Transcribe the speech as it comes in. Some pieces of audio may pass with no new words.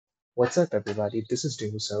What's up, everybody? This is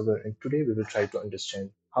Dingo Server, and today we will try to understand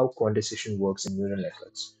how quantization works in neural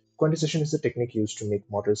networks. Quantization is the technique used to make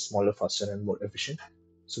models smaller, faster, and more efficient.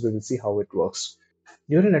 So we will see how it works.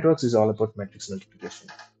 Neural networks is all about matrix multiplication.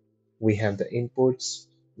 We have the inputs,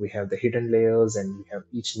 we have the hidden layers, and we have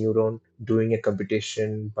each neuron doing a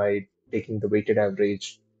computation by taking the weighted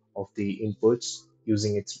average of the inputs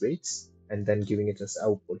using its weights and then giving it as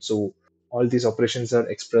output. So all these operations are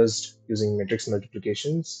expressed using matrix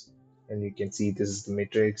multiplications, and you can see this is the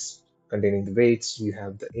matrix containing the weights. You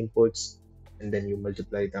have the inputs, and then you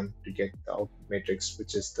multiply them to get the output matrix,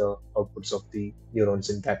 which is the outputs of the neurons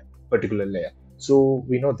in that particular layer. So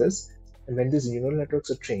we know this, and when these neural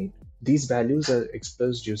networks are trained, these values are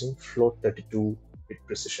expressed using float 32-bit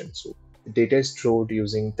precision. So the data is stored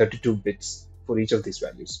using 32 bits for each of these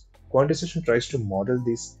values. Quantization tries to model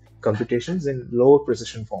these computations in lower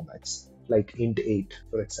precision formats, like int8,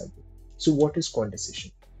 for example. So what is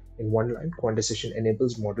quantization? In one line, quantization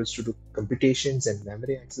enables models to do computations and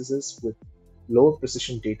memory accesses with lower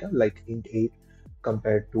precision data like int8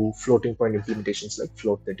 compared to floating point implementations like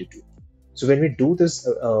float 32. So when we do this,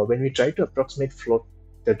 when we try to approximate float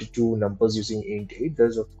 32 numbers using int8,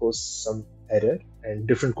 there's of course some error, and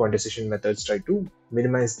different quantization methods try to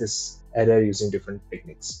minimize this error using different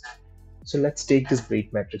techniques. So let's take this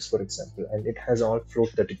weight matrix for example, and it has all float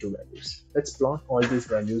 32 values. Let's plot all these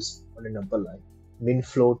values on a number line. Min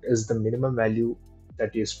float is the minimum value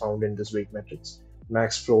that is found in this weight matrix.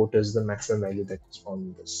 Max float is the maximum value that is found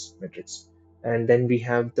in this matrix. And then we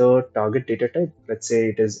have the target data type. Let's say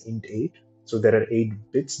it is int8. So there are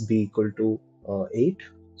 8 bits, b equal to 8.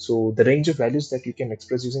 So the range of values that you can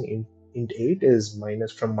express using int8 is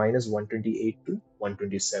from minus 128 to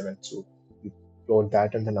 127. So you plot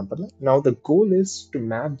that in the number line. Now the goal is to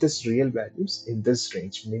map this real values in this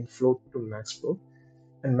range, min float to max float,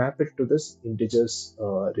 and map it to this integers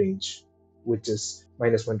range, which is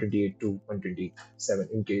minus 128 to 127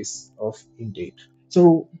 in case of int8.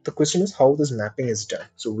 So the question is how this mapping is done.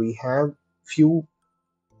 So we have few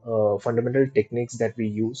fundamental techniques that we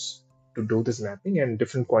use to do this mapping, and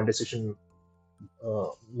different quantization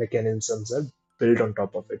mechanisms are built on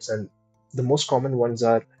top of it. And the most common ones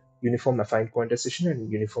are uniform affine quantization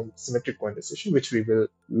and uniform symmetric quantization, which we will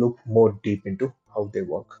look more deep into how they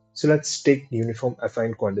work. So let's take uniform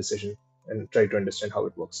affine quantization and try to understand how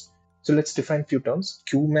it works. So let's define few terms.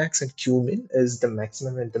 Qmax and Qmin is the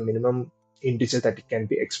maximum and the minimum integer that it can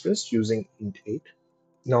be expressed using int8.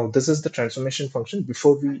 Now this is the transformation function.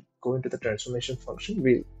 Before we go into the transformation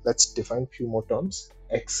function, let's define few more terms.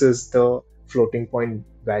 X is the floating point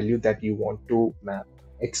value that you want to map.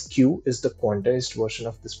 Xq is the quantized version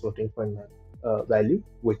of this floating point value,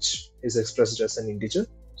 which is expressed as an integer.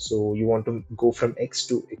 So you want to go from x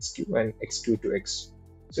to xq and xq to x.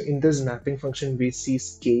 So in this mapping function, we see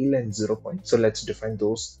scale and 0 point. So let's define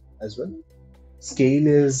those as well. Scale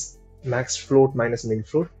is max float minus min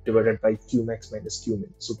float divided by qmax minus qmin.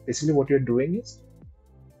 So basically what you're doing is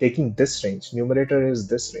taking this range, numerator is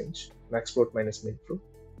this range, max float minus min float,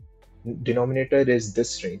 denominator is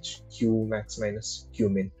this range, qmax minus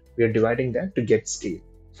qmin. We are dividing that to get scale.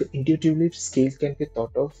 So intuitively, scale can be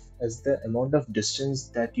thought of as the amount of distance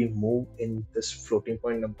that you move in this floating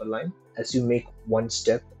point number line as you make one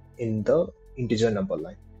step in the integer number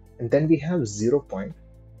line. And then we have 0 point.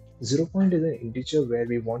 0 point is an integer where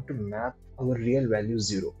we want to map our real value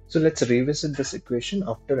 0. So let's revisit this equation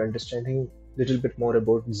after understanding a little bit more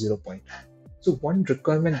about 0 point. So one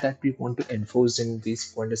requirement that we want to enforce in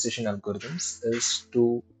these quantization algorithms is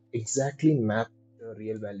to exactly map the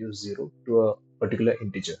real value 0 to a particular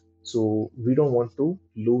integer. So we don't want to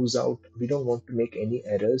lose out, we don't want to make any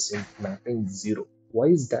errors in mapping 0. Why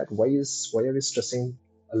is that? Why are we stressing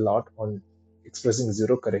a lot on expressing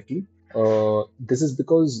 0 correctly? This is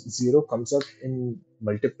because 0 comes up in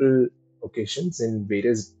multiple occasions in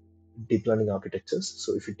various deep learning architectures.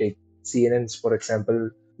 So if you take CNNs, for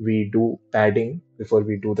example, we do padding before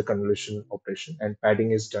we do the convolution operation, and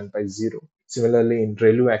padding is done by 0. Similarly, in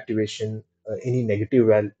ReLU activation, any negative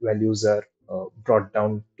values are brought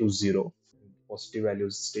down to 0. Positive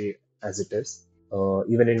values stay as it is.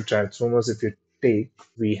 Even in transformers, if you take,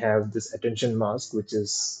 we have this attention mask, which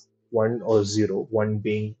is 1 or 0, 1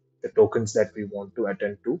 being the tokens that we want to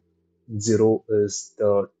attend to, 0 is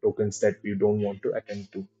the tokens that we don't want to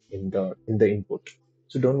attend to in the input.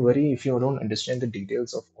 So don't worry if you don't understand the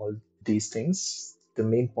details of all these things. The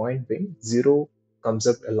main point being 0 comes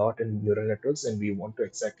up a lot in neural networks, and we want to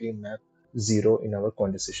exactly map 0 in our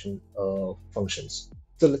quantization functions.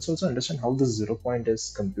 So let's also understand how the 0 point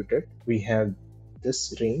is computed. We have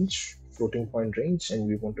this range, floating point range, and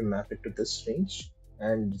we want to map it to this range,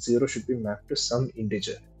 and 0 should be mapped to some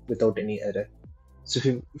integer. without any error. So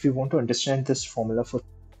if you want to understand this formula for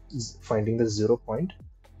finding the 0 point,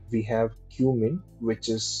 we have q min, which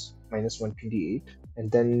is minus 128,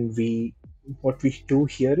 and then what we do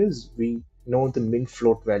here is we know the min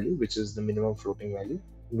float value, which is the minimum floating value.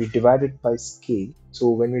 We divide it by scale. So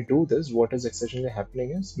when we do this, what is essentially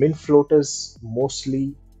happening is min float is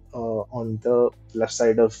mostly on the left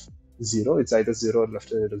side of zero. It's either zero or left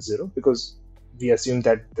side of zero, because we assume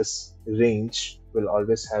that this range will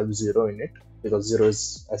always have zero in it, because zero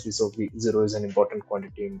is, as we saw, zero is an important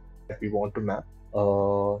quantity that we want to map.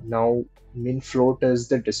 Now, min float is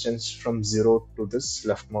the distance from zero to this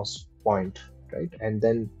leftmost point, right? And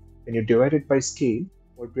then when you divide it by scale,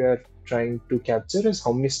 what we are trying to capture is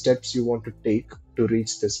how many steps you want to take to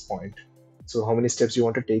reach this point. So how many steps you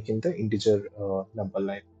want to take in the integer number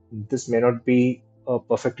line. This may not be a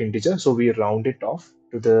perfect integer, so we round it off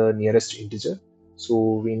to the nearest integer. So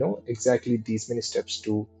we know exactly these many steps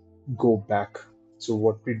to go back. So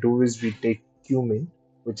what we do is we take q min,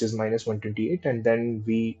 which is minus 128, and then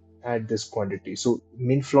we add this quantity. So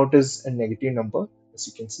min float is a negative number, as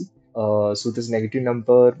you can see. So this negative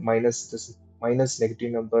number minus this minus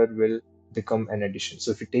negative number will become an addition.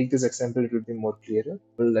 So if you take this example, it will be more clearer.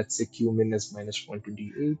 Well, let's say q min is minus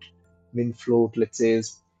 128, min float, let's say,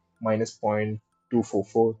 is minus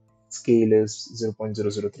 0.244, scale is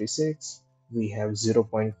 0.0036. We have 0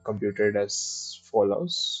 point computed as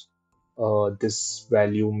follows. This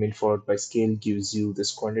value min followed by scale gives you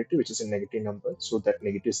this quantity, which is a negative number. So that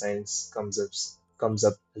negative sign comes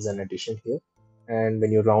up as an addition here. And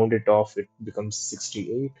when you round it off, it becomes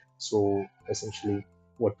 68. So essentially,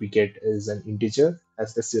 what we get is an integer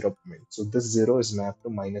as the 0 point. So this 0 is mapped to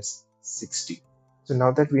minus 60. So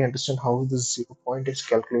now that we understand how this 0 point is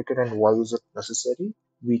calculated and why is it necessary,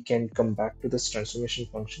 we can come back to this transformation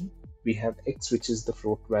function. We have x, which is the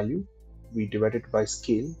float value. We divide it by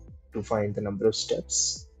scale to find the number of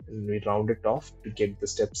steps, and we round it off to get the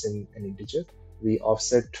steps in an integer. We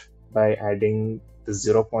offset by adding the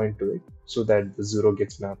 0 point to it so that the 0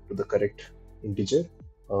 gets mapped to the correct integer.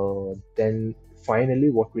 Then finally,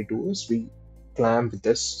 what we do is we clamp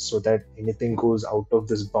this so that anything goes out of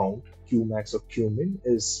this bound, q max or q min,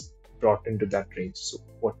 is brought into that range. So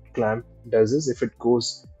what clamp does is if it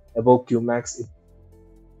goes above q max, it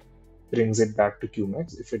brings it back to q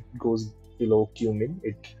max. If it goes below q min,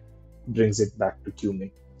 it brings it back to q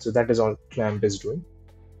min. So that is all clamp is doing,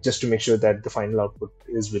 just to make sure that the final output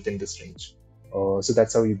is within this range. So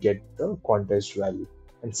that's how you get the quantized value.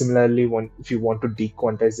 And similarly, if you want to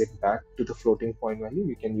dequantize it back to the floating point value,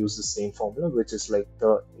 you can use the same formula, which is like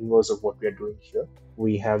the inverse of what we are doing here.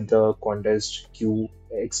 We have the quantized q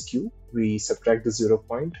xq. We subtract the 0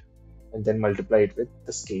 point and then multiply it with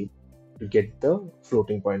the scale to get the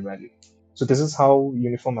floating point value. So this is how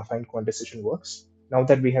uniform affine quantization works. Now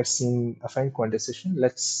that we have seen affine quantization,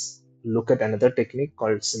 let's look at another technique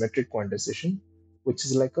called symmetric quantization, which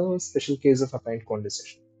is like a special case of affine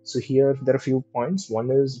quantization. So here there are a few points. One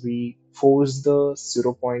is we force the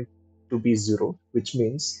 0 point to be 0, which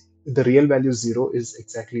means the real value 0 is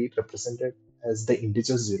exactly represented as the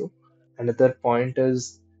integer 0. Another point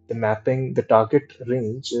is the mapping, the target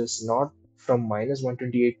range is not from minus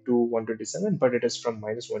 128 to 127, but it is from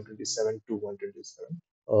minus 127 to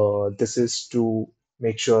 127. This is to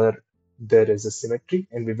make sure there is a symmetry,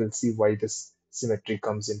 and we will see why this symmetry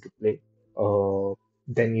comes into play.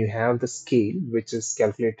 Then you have the scale, which is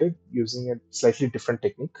calculated using a slightly different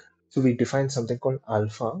technique. So we define something called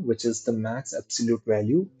alpha, which is the max absolute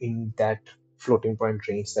value in that floating point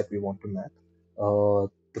range that we want to map.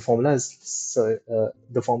 The formula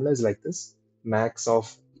is like this: max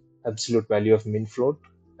of absolute value of min float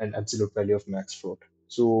and absolute value of max float.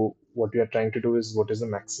 So what we are trying to do is what is the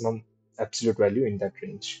maximum absolute value in that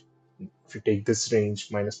range. If you take this range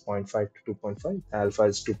minus 0.5 to 2.5, the alpha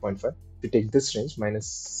is 2.5. If you take this range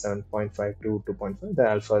minus 7.5 to 2.5, the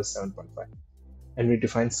alpha is 7.5. And we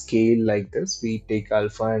define scale like this. We take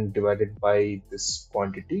alpha and divide it by this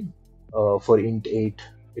quantity. For int 8,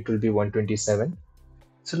 it will be 127.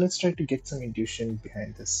 So let's try to get some intuition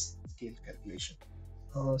behind this scale calculation.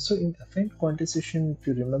 So in affine quantization, if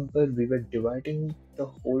you remember, we were dividing the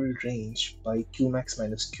whole range by qmax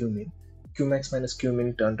minus qmin. Qmax minus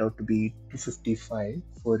qmin turned out to be 255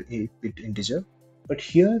 for 8-bit integer. But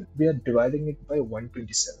here we are dividing it by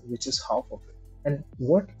 127, which is half of it. And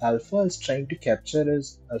what alpha is trying to capture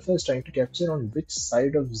is, alpha is trying to capture on which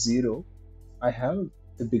side of 0 I have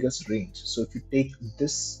the biggest range. So if you take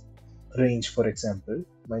this range, for example,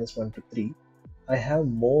 minus 1 to 3, I have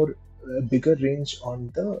more bigger range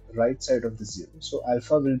on the right side of the 0. So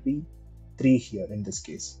alpha will be 3 here in this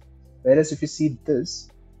case. Whereas if you see this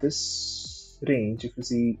range, if you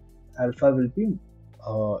see, alpha will be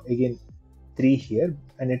again 3 here,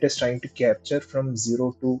 and it is trying to capture from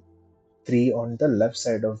 0 to 3 on the left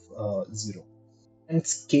side of 0. And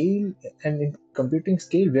scale, and in computing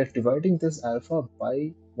scale, we are dividing this alpha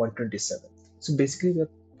by 127. So basically, we're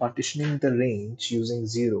partitioning the range using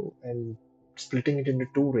 0 and splitting it into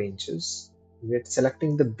two ranges. We're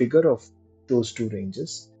selecting the bigger of those two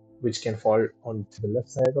ranges, which can fall on the left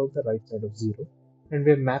side or the right side of 0. And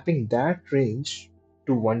we're mapping that range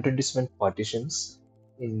to 127 partitions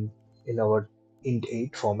in, in our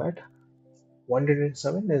int8 format.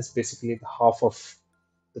 107 is basically the half of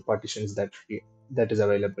the partitions that is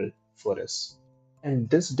available for us. And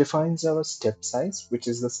this defines our step size, which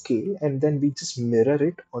is the scale, and then we just mirror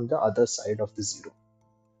it on the other side of the 0.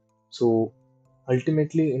 So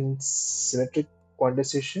ultimately, in symmetric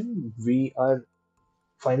quantization, we are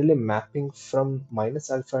finally mapping from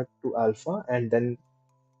minus alpha to alpha, and then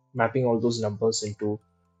mapping all those numbers into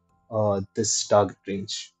this target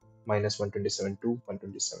range, minus 127 to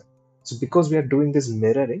 127. So because we are doing this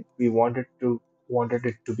mirroring, we wanted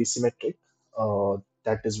it to be symmetric.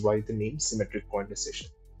 That is why the name symmetric quantization.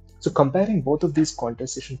 So comparing both of these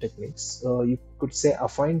quantization techniques, you could say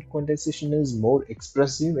affine quantization is more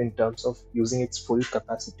expressive in terms of using its full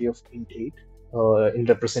capacity of int8 in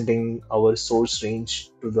representing our source range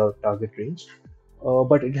to the target range,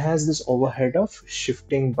 but it has this overhead of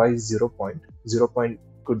shifting by 0 point. 0 point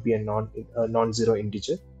could be a non-zero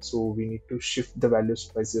integer, so we need to shift the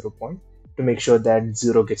values by 0 point to make sure that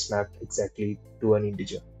 0 gets mapped exactly to an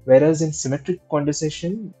integer. Whereas in symmetric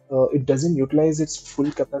quantization, it doesn't utilize its full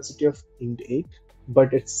capacity of int8,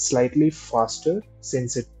 but it's slightly faster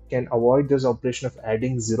since it can avoid this operation of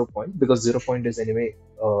adding 0 point, because 0 point is anyway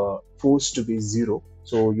forced to be 0,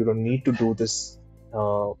 so you don't need to do this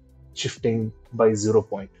shifting by 0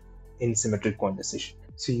 point in symmetric quantization.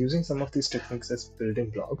 So using some of these techniques as building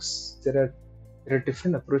blocks, there are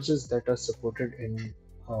different approaches that are supported in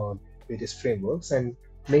various frameworks, and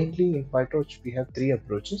mainly in PyTorch we have three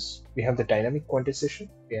approaches. We have the dynamic quantization,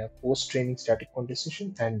 we have post-training static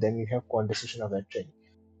quantization, and then we have quantization aware training.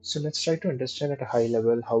 So let's try to understand at a high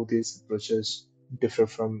level how these approaches differ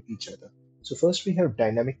from each other. So first we have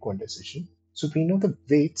dynamic quantization. So we know the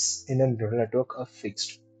weights in a neural network are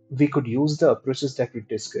fixed. We could use the approaches that we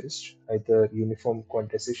discussed, either uniform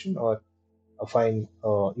quantization or affine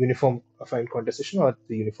uniform affine quantization or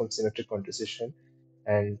the uniform symmetric quantization,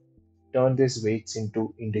 and turn these weights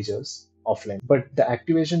into integers offline. But the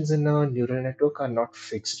activations in a neural network are not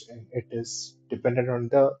fixed, and it is dependent on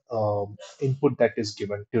the input that is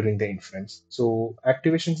given during the inference. So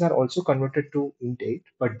activations are also converted to int8,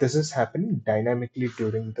 but this is happening dynamically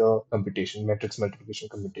during the computation, matrix multiplication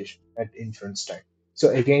computation at inference time. So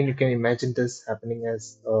again, you can imagine this happening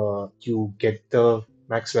as you get the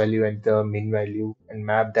max value and the min value and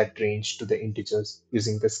map that range to the integers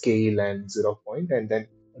using the scale and 0 point, and then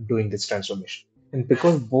doing this transformation. And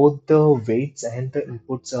because both the weights and the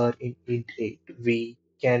inputs are in int8, we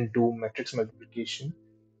can do matrix multiplication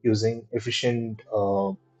using efficient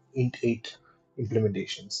int8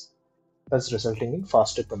 implementations, thus resulting in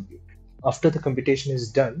faster compute. After the computation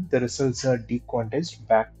is done, the results are dequantized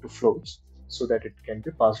back to floats so that it can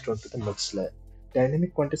be passed on to the next layer.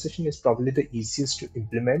 Dynamic quantization is probably the easiest to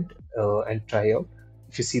implement and try out.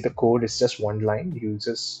 If you see the code, it's just one line. You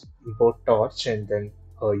just import torch and then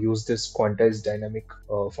use this quantized dynamic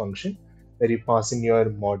function where you pass in your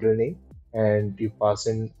model name and you pass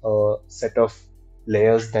in a set of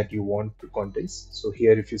layers that you want to quantize. So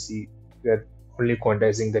here, if you see, we are only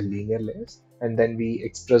quantizing the linear layers, and then we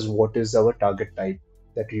express what is our target type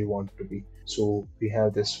that we want to be. So we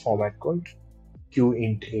have this format called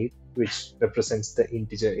qint8, which represents the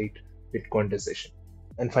integer 8 bit quantization.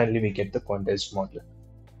 And finally, we get the quantized model.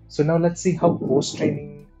 So now let's see how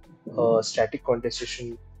post-training static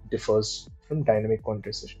quantization differs from dynamic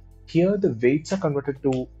quantization. Here, the weights are converted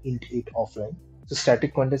to int8 offline. So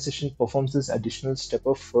static quantization performs this additional step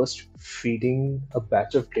of first feeding a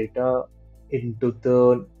batch of data into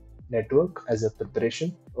the network as a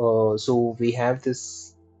preparation. So we have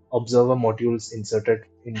this observer modules inserted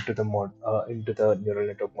into the neural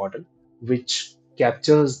network model, which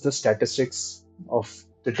captures the statistics of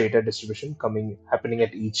the data distribution happening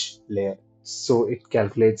at each layer. So it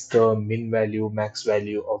calculates the min value, max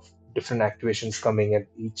value of different activations coming at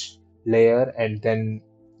each layer, and then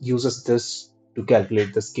uses this to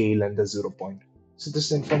calculate the scale and the 0 point. So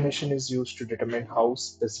this information is used to determine how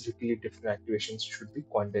specifically different activations should be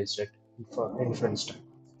quantized at inference time.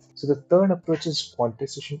 So the third approach is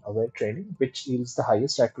quantization aware training, which yields the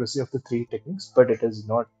highest accuracy of the three techniques, but it is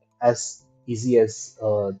not as easy as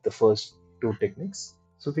the first two techniques.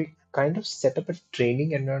 So we kind of set up a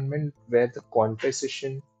training environment where the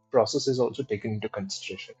quantization process is also taken into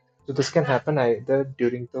consideration. So this can happen either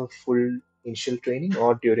during the full initial training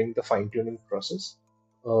or during the fine-tuning process.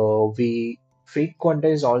 We fake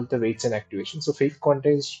quantize all the weights and activation. So fake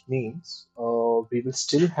quantize means we will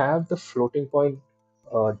still have the floating point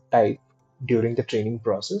type during the training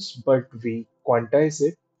process, but we quantize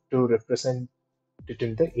it to represent it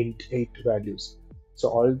in the int8 values. So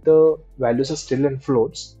all the values are still in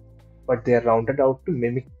floats, but they are rounded out to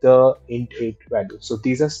mimic the int8 value. So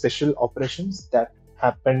these are special operations that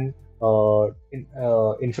happen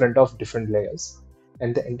in front of different layers,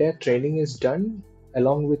 and the entire training is done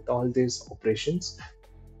along with all these operations.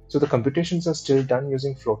 So the computations are still done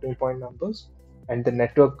using floating point numbers, and the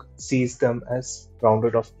network sees them as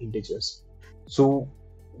rounded off integers. So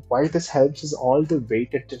why this helps is all the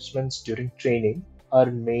weight adjustments during training are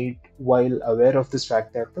made while aware of this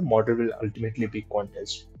fact that the model will ultimately be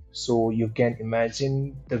quantized. So you can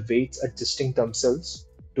imagine the weights adjusting themselves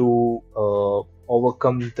to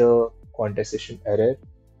overcome the quantization error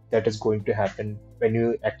that is going to happen when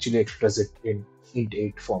you actually express it in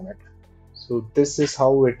int8 format. So this is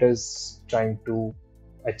how it is trying to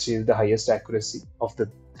achieve the highest accuracy of the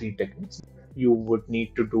three techniques. You would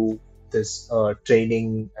need to do this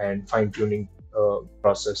training and fine tuning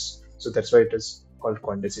process. So that's why it is called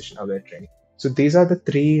quantization aware training. So these are the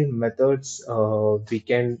three methods. We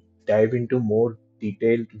can dive into more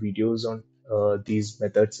detailed videos on these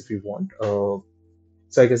methods if you want.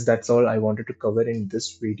 So I guess that's all I wanted to cover in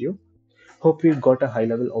this video. Hope you got a high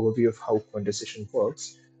level overview of how quantization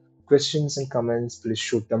works. Questions and comments, please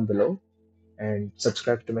shoot them below and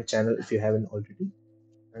subscribe to my channel if you haven't already.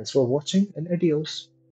 Thanks for watching and adios.